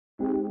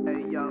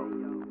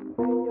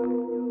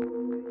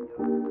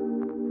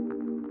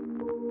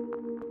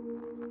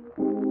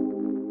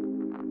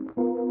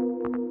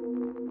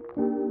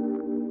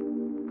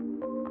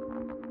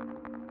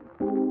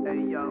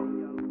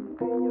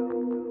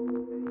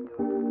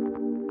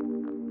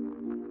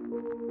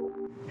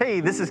Hey,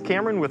 this is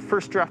Cameron with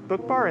First Draft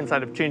Book Bar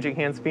inside of Changing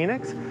Hands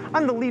Phoenix.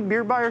 I'm the lead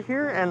beer buyer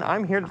here, and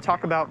I'm here to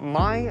talk about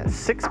my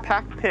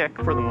six-pack pick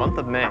for the month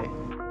of May.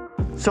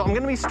 So I'm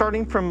going to be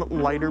starting from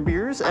lighter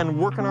beers and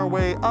working our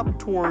way up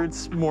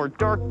towards more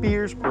dark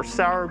beers, more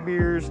sour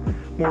beers,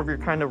 more of your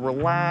kind of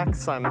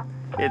relax. I'm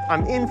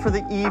in for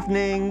the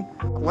evening.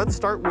 Let's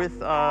start with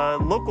a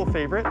local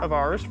favorite of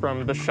ours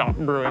from the Shop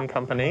Brewing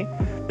Company.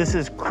 This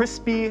is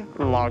Crispy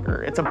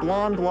Lager. It's a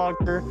blonde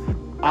lager.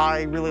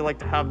 I really like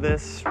to have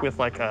this with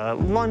like a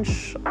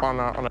lunch on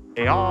a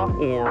day off,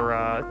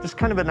 or just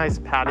kind of a nice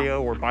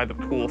patio or by the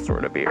pool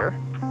sort of beer.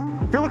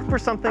 If you're looking for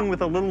something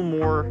with a little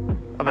more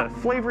of a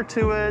flavor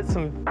to it,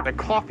 some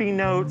coffee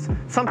notes,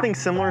 something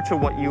similar to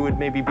what you would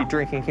maybe be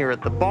drinking here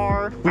at the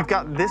bar, we've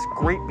got this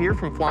great beer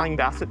from Flying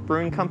Basset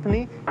Brewing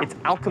Company. It's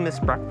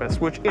Alchemist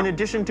Breakfast, which in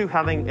addition to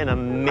having an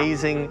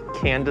amazing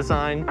can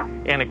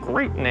design and a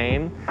great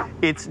name,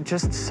 it's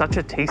just such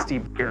a tasty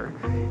beer.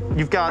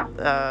 You've got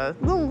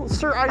little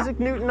Sir Isaac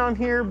Newton on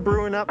here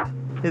brewing up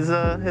his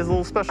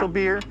little special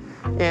beer,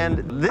 and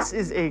this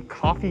is a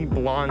coffee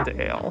blonde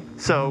ale.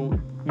 So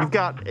you've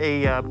got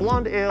a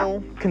blonde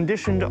ale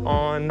conditioned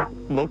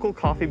on local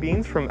coffee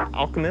beans from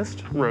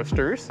Alchemist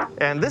Roasters,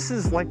 and this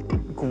is like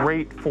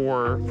great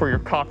for your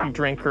coffee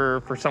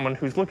drinker, for someone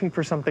who's looking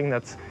for something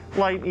that's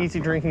light, easy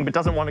drinking, but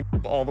doesn't want to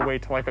go all the way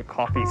to like a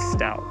coffee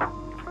stout.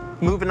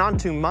 Moving on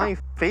to my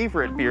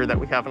favorite beer that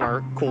we have in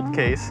our cold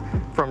case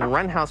from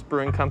Wren House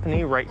Brewing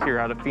Company right here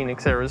out of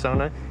Phoenix,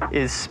 Arizona,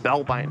 is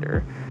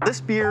Spellbinder. This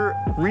beer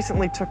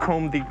recently took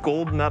home the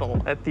gold medal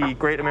at the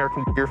Great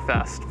American Beer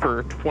Fest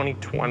for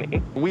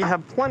 2020. We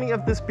have plenty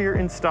of this beer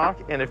in stock,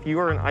 and if you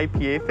are an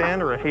IPA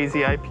fan or a hazy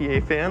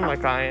IPA fan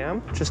like I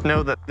am, just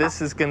know that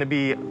this is going to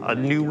be a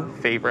new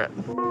favorite.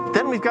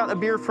 Then we've got a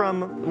beer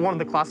from one of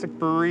the classic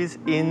breweries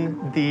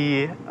in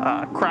the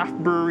craft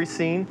brewery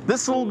scene.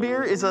 This little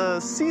beer is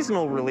a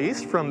seasonal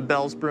release from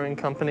Bell's Brewing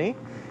Company.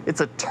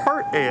 It's a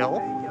tart ale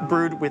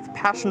brewed with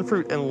passion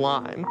fruit and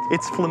lime.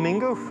 It's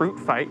Flamingo Fruit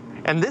Fight,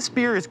 and this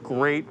beer is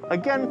great,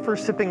 again, for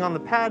sipping on the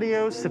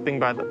patio, sipping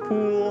by the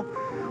pool,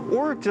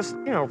 or just,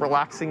 you know,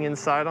 relaxing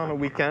inside on a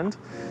weekend.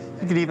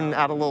 You could even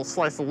add a little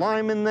slice of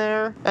lime in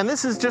there. And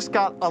this has just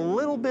got a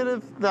little bit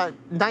of that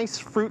nice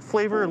fruit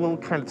flavor, a little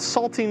kind of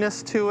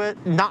saltiness to it.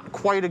 Not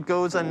quite a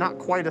goza, not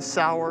quite a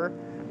sour,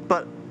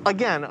 but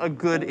again, a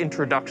good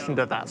introduction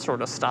to that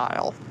sort of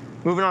style.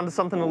 Moving on to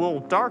something a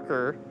little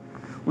darker,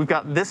 we've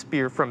got this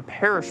beer from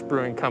Parrish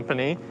Brewing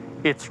Company.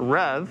 It's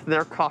Reve,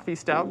 their coffee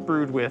stout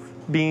brewed with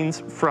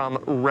beans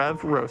from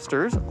Reve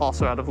Roasters,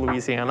 also out of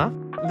Louisiana.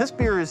 This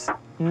beer is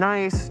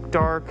nice,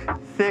 dark,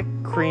 thick,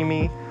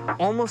 creamy,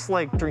 almost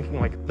like drinking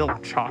like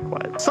milk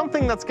chocolate.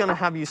 Something that's gonna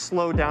have you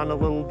slow down a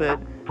little bit,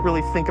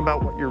 really think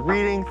about what you're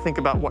reading, think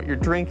about what you're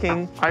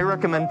drinking. I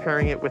recommend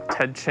pairing it with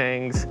Ted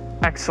Chang's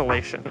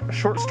Exhalation, a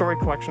short story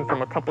collection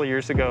from a couple of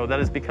years ago that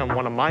has become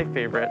one of my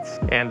favorites,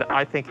 and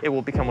I think it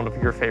will become one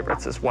of your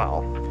favorites as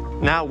well.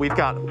 Now we've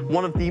got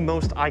one of the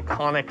most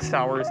iconic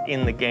sours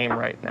in the game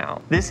right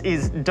now. This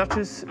is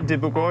Duchesse De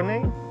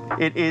Bourgogne.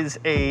 It is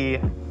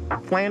a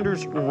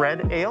Flanders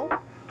red ale.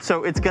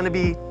 So it's gonna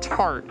be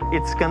tart.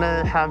 It's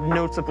gonna have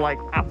notes of like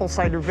apple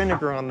cider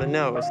vinegar on the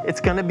nose.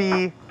 It's gonna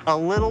be a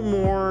little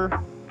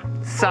more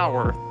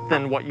sour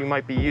than what you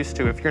might be used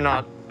to if you're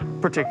not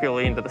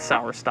particularly into the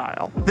sour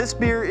style. This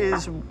beer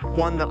is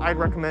one that I'd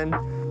recommend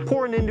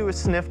pouring into a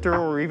snifter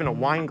or even a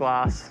wine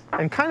glass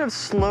and kind of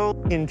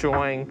slowly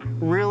enjoying,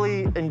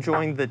 really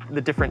enjoying the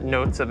different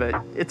notes of it.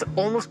 It's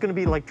almost gonna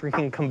be like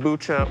drinking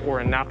kombucha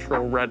or a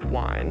natural red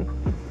wine.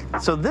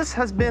 So this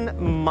has been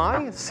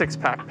my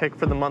six-pack pick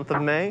for the month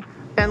of May,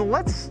 and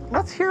let's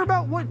hear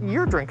about what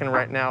you're drinking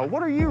right now.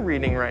 What are you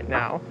reading right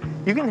now?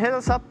 You can hit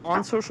us up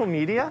on social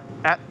media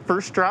at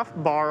First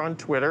Draft Bar on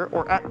Twitter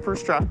or at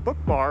First Draft Book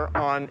Bar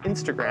on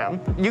Instagram.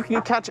 You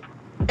can catch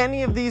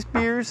any of these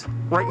beers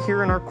right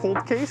here in our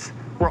cold case.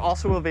 We're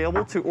also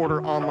available to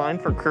order online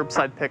for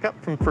curbside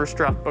pickup from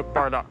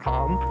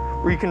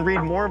firstdraftbookbar.com, where you can read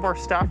more of our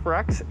staff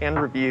recs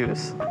and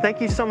reviews. Thank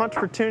you so much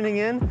for tuning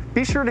in.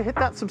 Be sure to hit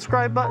that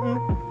subscribe button,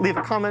 leave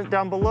a comment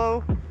down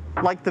below,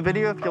 like the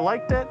video if you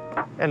liked it,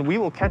 and we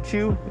will catch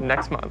you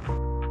next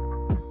month.